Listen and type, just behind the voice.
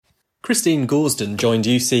Christine Gorsden joined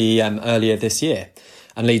UCEM earlier this year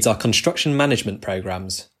and leads our construction management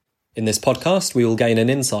programmes. In this podcast, we will gain an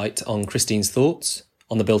insight on Christine's thoughts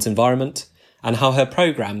on the built environment and how her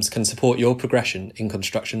programmes can support your progression in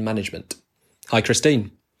construction management. Hi,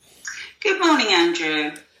 Christine. Good morning,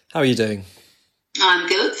 Andrew. How are you doing? I'm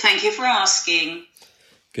good. Thank you for asking.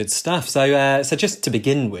 Good stuff. So just to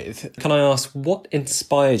begin with, can I ask what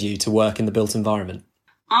inspired you to work in the built environment?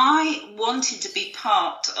 I wanted to be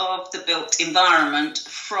part of the built environment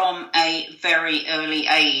from a very early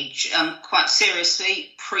age, quite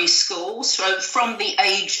seriously, preschool. So from the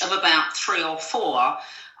age of about 3 or 4,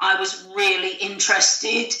 I was really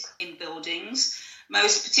interested in buildings,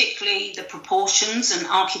 most particularly the proportions and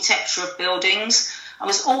architecture of buildings. I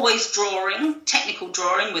was always drawing, technical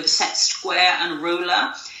drawing with a set square and a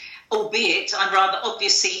ruler, albeit I rather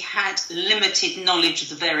obviously had limited knowledge of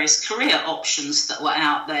the various career options that were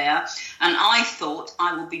out there, and I thought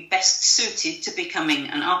I would be best suited to becoming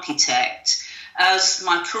an architect. As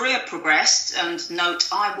my career progressed, and note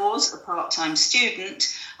I was a part-time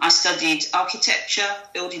student, I studied architecture,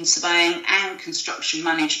 building surveying and construction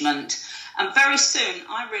management. And very soon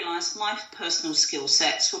I realised my personal skill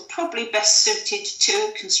sets were probably best suited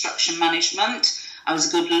to construction management. I was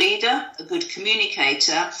a good leader, a good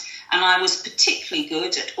communicator, and I was particularly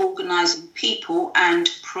good at organising people and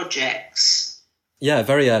projects. Yeah,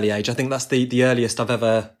 very early age. I think that's the earliest I've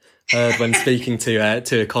ever heard when speaking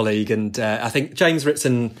to a colleague. And I think James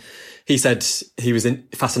Ritson, he said he was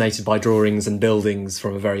fascinated by drawings and buildings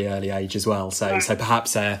from a very early age as well. So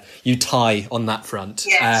perhaps you tie on that front.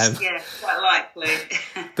 Yes, quite likely.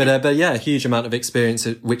 but yeah, a huge amount of experience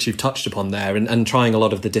which you've touched upon there, and trying a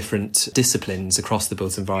lot of the different disciplines across the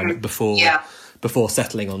built environment before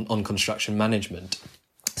settling on construction management.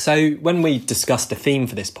 So when we discussed a theme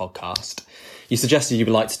for this podcast, you suggested you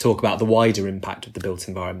would like to talk about the wider impact of the built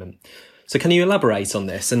environment. So can you elaborate on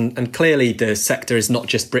this? And clearly the sector is not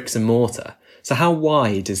just bricks and mortar. So how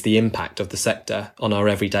wide is the impact of the sector on our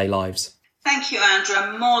everyday lives? Thank you, Andrew.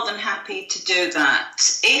 I'm more than happy to do that.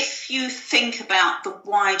 If you think about the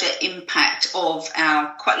wider impact of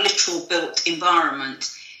our quite literal built environment,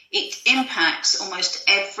 it impacts almost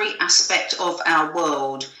every aspect of our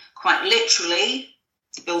world. Quite literally,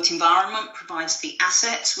 the built environment provides the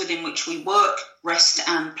assets within which we work, rest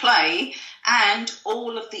and play, and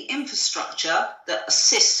all of the infrastructure that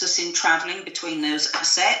assists us in travelling between those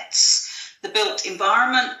assets. The built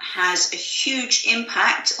environment has a huge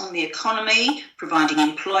impact on the economy, providing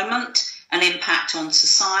employment, an impact on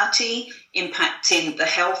society, impacting the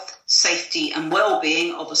health, safety and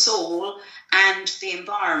well-being of us all, and the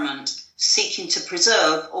environment, seeking to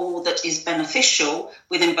preserve all that is beneficial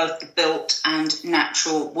within both the built and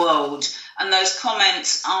natural world. And those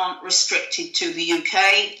comments aren't restricted to the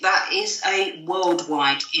UK. That is a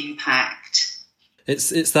worldwide impact.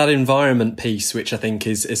 It's that environment piece which I think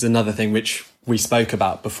is another thing which we spoke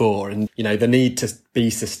about before. And, you know, the need to be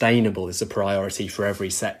sustainable is a priority for every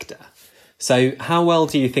sector. So how well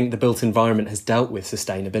do you think the built environment has dealt with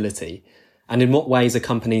sustainability? And in what ways are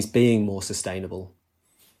companies being more sustainable?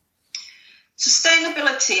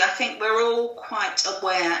 Sustainability, I think we're all quite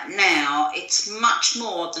aware now, it's much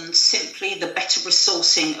more than simply the better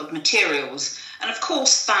resourcing of materials. And of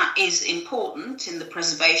course that is important in the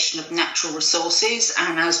preservation of natural resources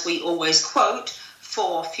and, as we always quote,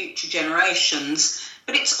 for future generations.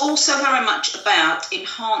 But it's also very much about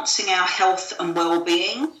enhancing our health and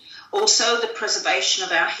well-being, also the preservation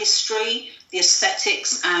of our history, the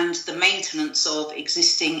aesthetics and the maintenance of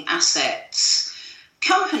existing assets.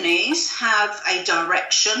 Companies have a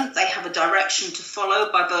direction. They have a direction to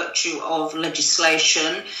follow by virtue of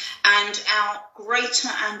legislation and our greater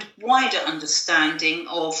and wider understanding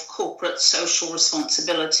of corporate social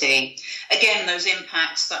responsibility. Again, those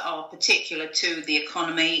impacts that are particular to the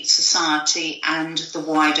economy, society and the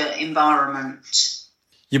wider environment.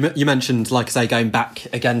 You mentioned, like I say, going back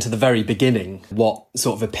again to the very beginning, what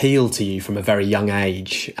sort of appealed to you from a very young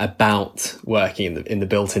age about working in the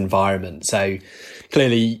built environment. So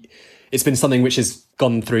clearly it's been something which has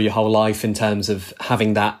gone through your whole life in terms of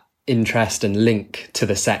having that interest and link to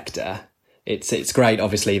the sector. It's great,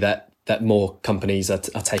 obviously, that more companies are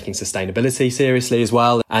taking sustainability seriously as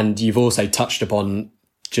well. And you've also touched upon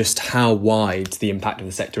just how wide the impact of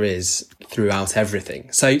the sector is throughout everything.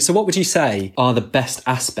 So what would you say are the best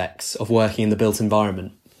aspects of working in the built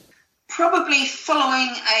environment? Probably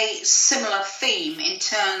following a similar theme in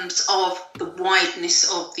terms of the wideness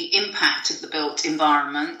of the impact of the built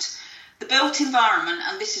environment. The built environment,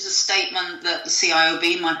 and this is a statement that the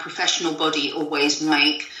CIOB, my professional body, always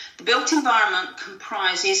make, the built environment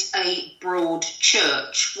comprises a broad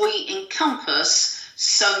church. We encompass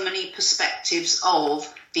so many perspectives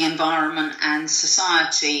of the environment and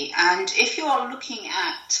society. And if you are looking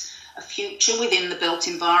at a future within the built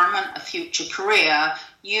environment, a future career,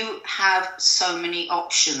 you have so many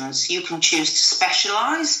options. You can choose to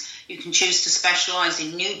specialise. You can choose to specialise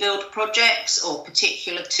in new build projects or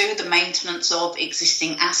particular to the maintenance of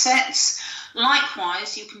existing assets.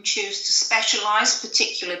 Likewise, you can choose to specialise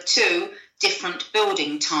particular to different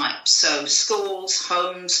building types, so schools,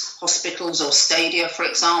 homes, hospitals or stadia, for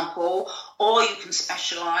example, or you can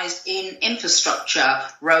specialise in infrastructure,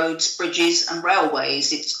 roads, bridges and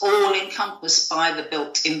railways. It's all encompassed by the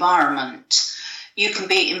built environment. You can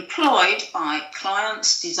be employed by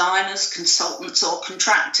clients, designers, consultants or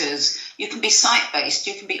contractors. You can be site-based,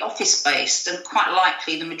 you can be office-based, and quite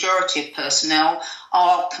likely the majority of personnel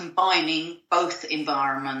are combining both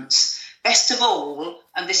environments. Best of all,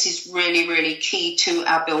 and this is really, really key to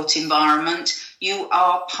our built environment, you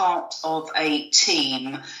are part of a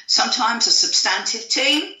team. Sometimes a substantive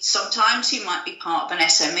team, sometimes you might be part of an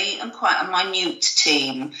SME and quite a minute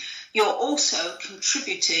team. You're also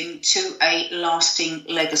contributing to a lasting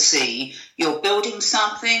legacy. You're building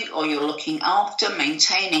something or you're looking after,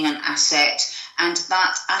 maintaining an asset, and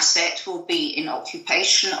that asset will be in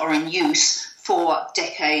occupation or in use for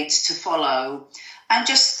decades to follow. And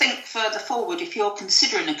just think further forward, if you're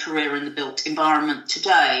considering a career in the built environment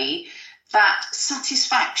today, that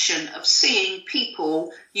satisfaction of seeing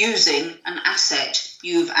people using an asset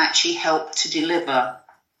you've actually helped to deliver.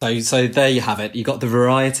 So there you have it. You got the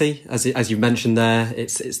variety, as you mentioned there.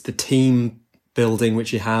 It's the team building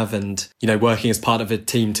which you have, and working as part of a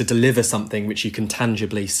team to deliver something which you can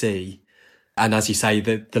tangibly see. And as you say,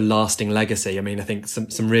 the lasting legacy. I mean, I think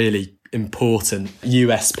some really important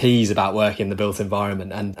USPs about working in the built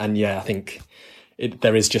environment, and yeah, I think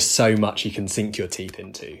there is just so much you can sink your teeth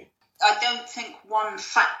into. I don't think one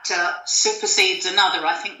factor supersedes another.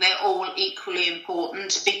 I think they're all equally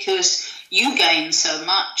important because you gain so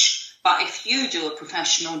much. But if you do a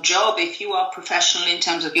professional job, if you are professional in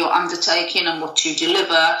terms of your undertaking and what you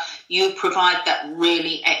deliver, you provide that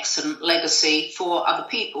really excellent legacy for other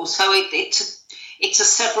people. So it's a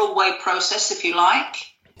several-way process, if you like.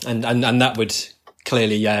 And that would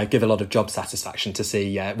clearly give a lot of job satisfaction to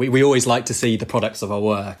see. We always like to see the products of our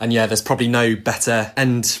work, and there's probably no better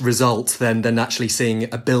end result than actually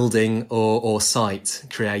seeing a building or site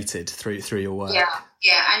created through your work.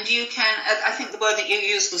 Yeah, and you can, I think the word that you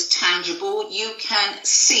used was tangible. You can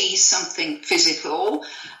see something physical,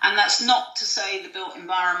 and that's not to say the built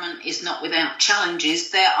environment is not without challenges.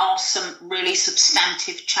 There are some really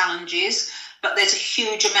substantive challenges, but there's a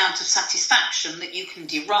huge amount of satisfaction that you can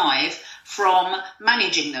derive from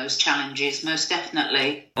managing those challenges, most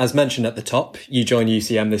definitely. As mentioned at the top, you joined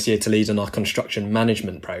UCM this year to lead on our construction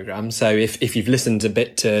management programme. So if you've listened a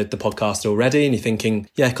bit to the podcast already and you're thinking,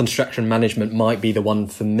 construction management might be the one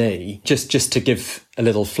for me, just to give a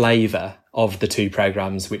little flavour of the two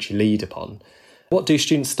programmes which you lead upon, what do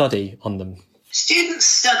students study on them? Students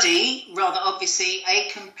study, rather obviously, a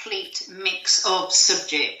complete mix of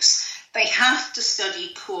subjects. They have to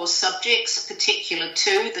study core subjects particular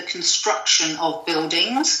to the construction of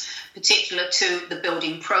buildings, particular to the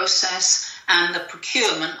building process and the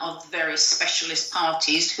procurement of the various specialist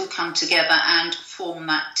parties who come together and form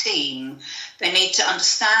that team. They need to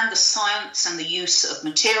understand the science and the use of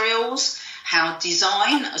materials, how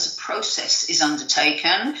design as a process is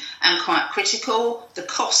undertaken, and quite critical, the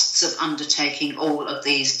costs of undertaking all of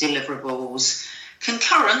these deliverables.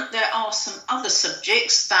 Concurrent, there are some other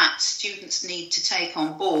subjects that students need to take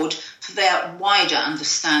on board for their wider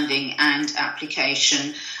understanding and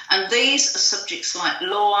application. And these are subjects like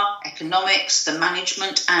law, economics, the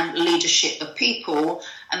management and leadership of people.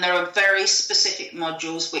 And there are very specific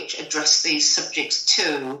modules which address these subjects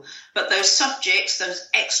too. But those subjects, those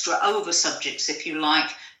extra over subjects, if you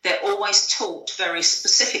like, they're always taught very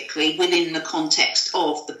specifically within the context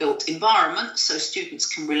of the built environment, so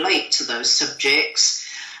students can relate to those subjects.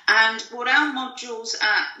 And what our modules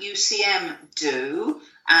at UCM do,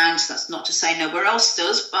 and that's not to say nowhere else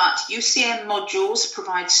does, but UCM modules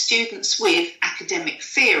provide students with academic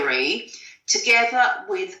theory together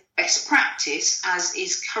with best practice as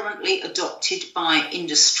is currently adopted by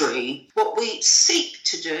industry. What we seek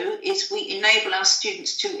to do is we enable our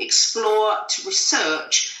students to explore, to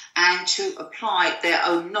research and to apply their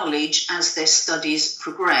own knowledge as their studies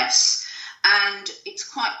progress. And it's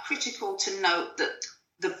quite critical to note that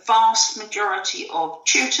the vast majority of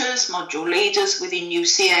tutors, module leaders within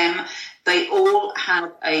UCM, they all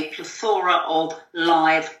have a plethora of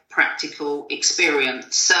live practical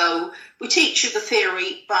experience. So we teach you the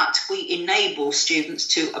theory, but we enable students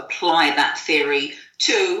to apply that theory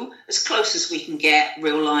to, as close as we can get,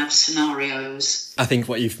 real life scenarios. I think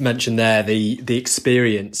what you've mentioned there, the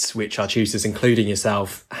experience which our tutors, including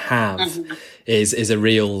yourself, have is a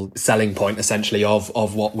real selling point, essentially,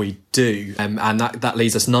 of what we do. And that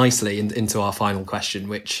leads us nicely into our final question,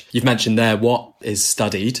 which you've mentioned there, what is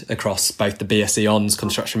studied across both the BSc Hons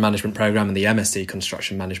Construction Management Programme and the MSc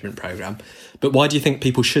Construction Management Programme. But why do you think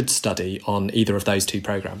people should study on either of those two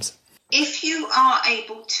programmes? If you are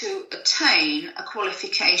able to attain a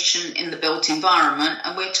qualification in the built environment,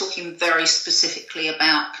 and we're talking very specifically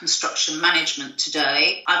about construction management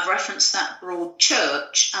today, I've referenced that broad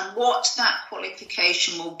church, and what that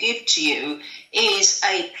qualification will give to you is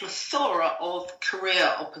a plethora of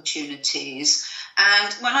career opportunities.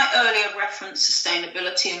 And when I earlier referenced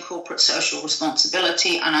sustainability and corporate social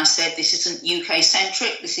responsibility, and I said this isn't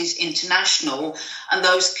UK-centric, this is international, and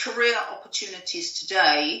those career opportunities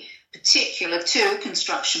today, particular to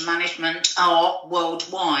construction management, are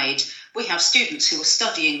worldwide. We have students who are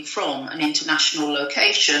studying from an international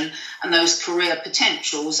location, and those career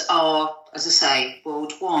potentials are, as I say,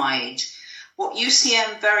 worldwide. What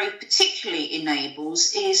UCM very particularly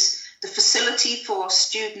enables is the facility for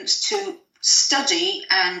students to study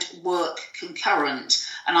and work concurrent.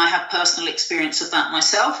 And I have personal experience of that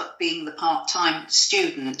myself, being the part-time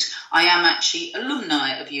student. I am actually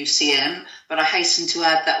alumni of UCM, but I hasten to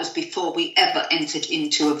add that was before we ever entered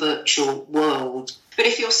into a virtual world. But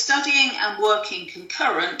if you're studying and working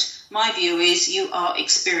concurrent, my view is you are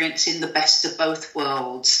experiencing the best of both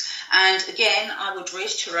worlds. And again, I would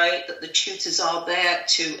reiterate that the tutors are there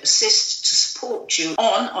to assist, to support you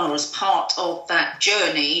on or as part of that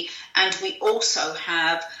journey. And we also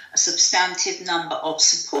have a substantive number of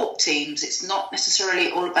support teams. It's not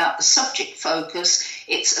necessarily all about the subject focus,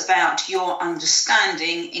 it's about your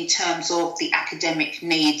understanding in terms of the academic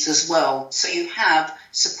needs as well. So you have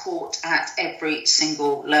support at every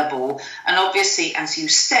single level. And obviously, as you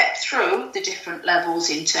step through the different levels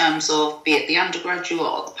in terms of, be it the undergraduate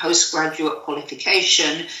or the postgraduate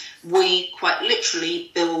qualification, we quite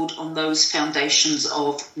literally build on those foundations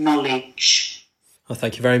of knowledge. Well,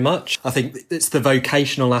 thank you very much. I think it's the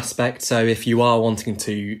vocational aspect. So if you are wanting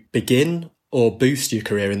to begin or boost your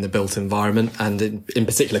career in the built environment, and in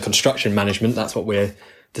particular construction management, that's what we're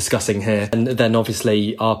discussing here. And then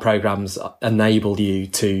obviously our programmes enable you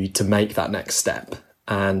to make that next step.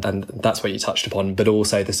 And that's what you touched upon, but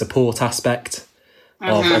also the support aspect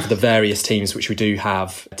of the various teams which we do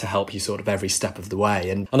have to help you sort of every step of the way.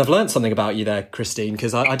 And I've learned something about you there, Christine,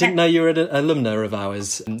 because I didn't know you were an alumna of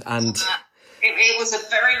ours. And it was a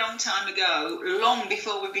very long time ago, long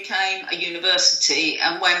before we became a university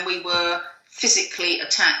and when we were physically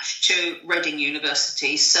attached to Reading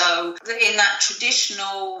University. So in that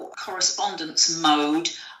traditional correspondence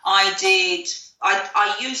mode, I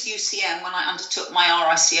used UCM when I undertook my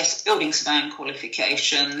RICS building surveying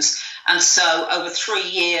qualifications. And so over 3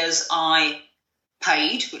 years, I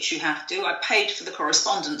paid, which you have to, I paid for the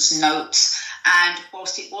correspondence notes. And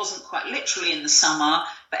whilst it wasn't quite literally in the summer,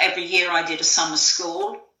 but every year I did a summer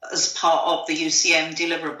school as part of the UCM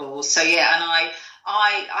deliverables. So yeah, and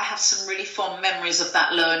I have some really fond memories of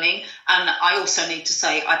that learning. And I also need to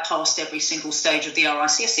say I passed every single stage of the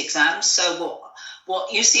RICS exams. So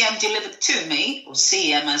what UCM delivered to me, or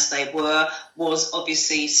CM as they were, was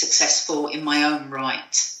obviously successful in my own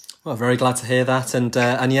right. Well, very glad to hear that. And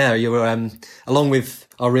yeah, you were, along with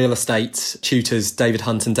our real estate tutors, David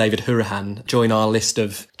Hunt and David Hurahan, join our list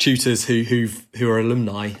of tutors who are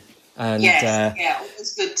alumni. And, yes,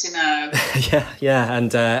 always good to know.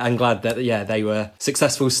 And I'm glad that, they were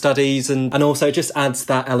successful studies and also just adds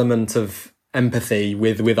that element of empathy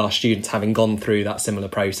with our students having gone through that similar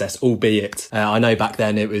process, albeit I know back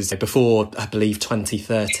then it was before, I believe,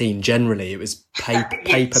 2013, generally, it was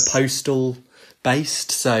paper postal based.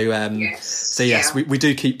 So yes, we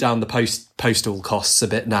do keep down the postal costs a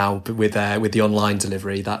bit now, but with the online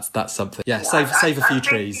delivery, that's something. Yeah, save a few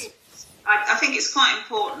trees. I think it's quite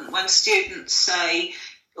important when students say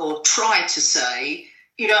or try to say,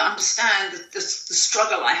 you don't understand the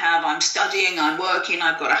struggle I have. I'm studying, I'm working,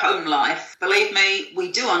 I've got a home life. Believe me,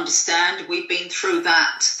 we do understand. We've been through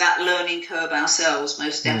that learning curve ourselves,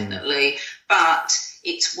 most definitely. But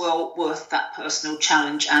it's well worth that personal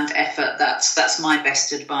challenge and effort. That's my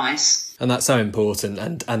best advice. And that's so important,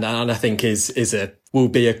 and I think will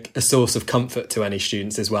be a source of comfort to any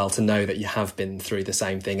students as well, to know that you have been through the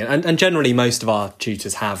same thing. And generally most of our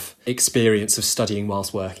tutors have experience of studying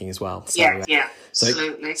whilst working as well. So,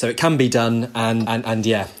 Absolutely. So it can be done, and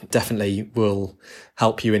yeah, definitely will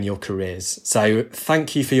help you in your careers. So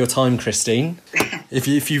thank you for your time, Christine.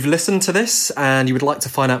 If you've listened to this and you would like to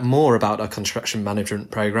find out more about our construction management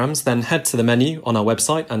programs, then head to the menu on our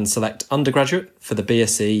website and select undergraduate for the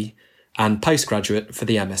BSc and postgraduate for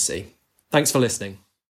the MSc. Thanks for listening.